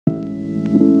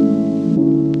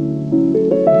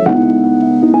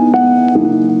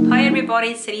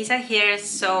everybody, it's Lisa here.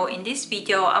 So in this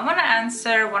video I want to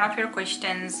answer one of your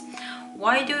questions.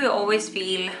 Why do you always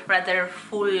feel rather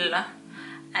full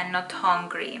and not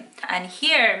hungry? And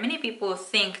here many people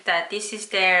think that this is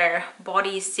their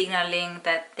body signaling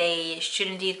that they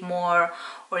shouldn't eat more,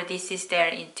 or this is their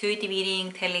intuitive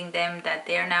eating telling them that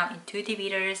they're now intuitive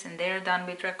eaters and they're done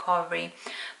with recovery.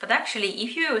 But actually,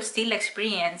 if you still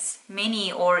experience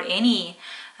many or any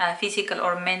physical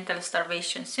or mental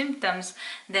starvation symptoms,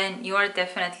 then you are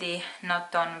definitely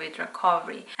not done with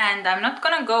recovery. And I'm not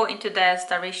gonna go into the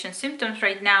starvation symptoms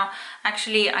right now.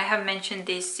 Actually, I have mentioned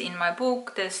this in my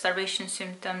book, the starvation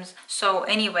symptoms. So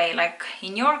anyway, like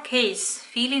in your case,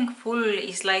 feeling full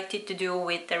is likely to do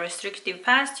with the restrictive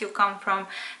past you come from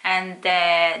and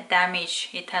the damage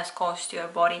it has caused to your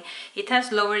body. It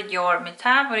has lowered your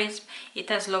metabolism, it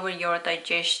has lowered your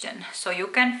digestion. So you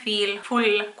can feel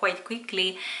full quite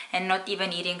quickly and not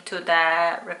even eating to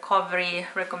the recovery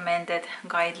recommended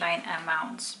guideline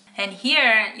amounts. And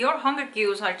here your hunger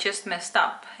cues are just messed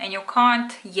up and you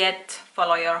can't yet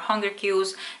follow your hunger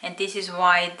cues, and this is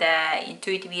why the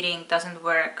intuitive eating doesn't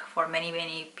work for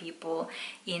many people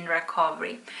in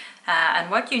recovery. And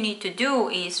what you need to do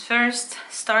is first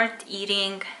start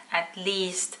eating at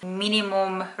least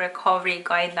minimum recovery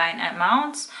guideline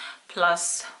amounts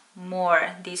plus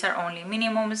more. These are only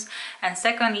minimums. And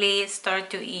secondly, start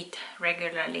to eat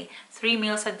regularly, 3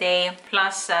 meals a day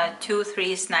plus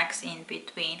 2-3 snacks in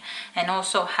between, and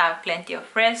also have plenty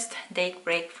of rest, take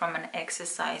break from an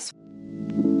exercise.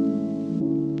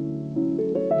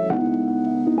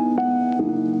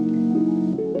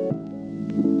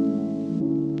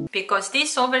 Because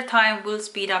this over time will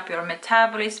speed up your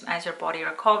metabolism as your body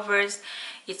recovers.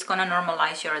 It's gonna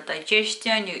normalize your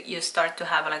digestion. You start to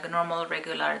have like a normal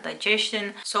regular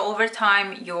digestion. So over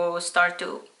time you will start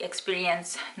to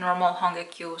experience normal hunger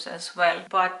cues as well.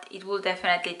 But it will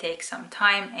definitely take some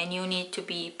time and you need to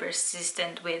be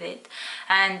persistent with it.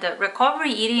 And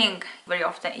recovery eating, very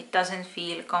often it doesn't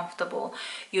feel comfortable.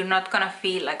 You're not gonna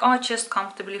feel like, oh, just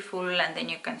comfortably full and then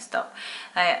you can stop.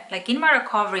 Like in my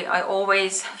recovery, I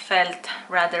always felt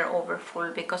rather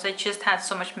overfull because I just had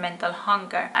so much mental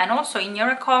hunger. And also in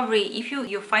your recovery, if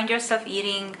you find yourself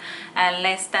eating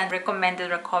less than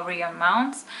recommended recovery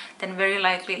amounts, then very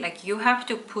likely like you have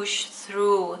to push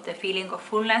through the feeling of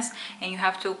fullness and you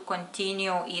have to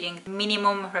continue eating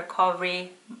minimum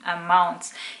recovery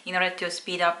amounts in order to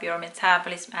speed up your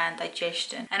metabolism and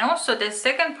digestion. And also the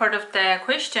second part of the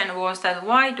question was that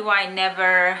why do I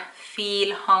never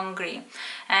feel hungry?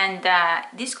 And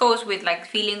this goes with like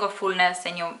feeling of fullness,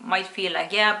 and you might feel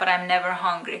like, yeah, but I'm never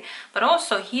hungry. But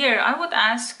also here I would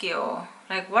ask you,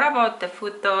 like, what about the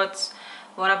food thoughts?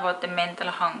 What about the mental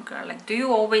hunger? Like, do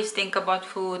you always think about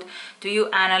food? Do you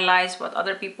analyze what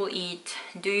other people eat?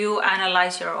 Do you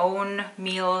analyze your own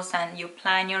meals and you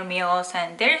plan your meals?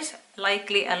 And there's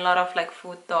likely a lot of like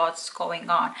food thoughts going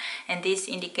on, and this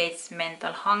indicates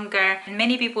mental hunger. And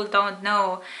many people don't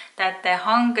know that the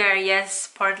hunger, yes,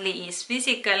 partly is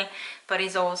physical, but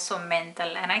is also mental.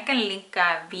 And I can link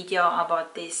a video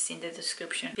about this in the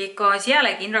description, because yeah,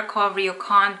 like in recovery you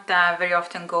can't very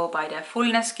often go by the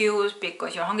fullness cues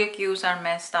because your hunger cues are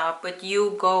messed up, but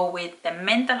you go with the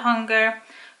mental hunger,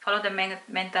 follow the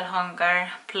mental hunger,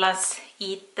 plus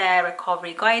eat the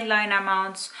recovery guideline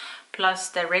amounts, plus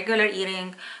the regular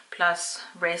eating, plus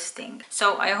resting.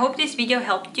 So I hope this video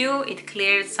helped you, it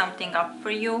cleared something up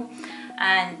for you.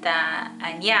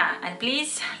 And yeah, and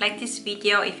please like this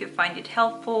video if you find it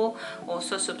helpful.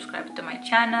 Also subscribe to my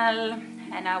channel,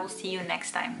 and I will see you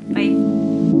next time. Bye.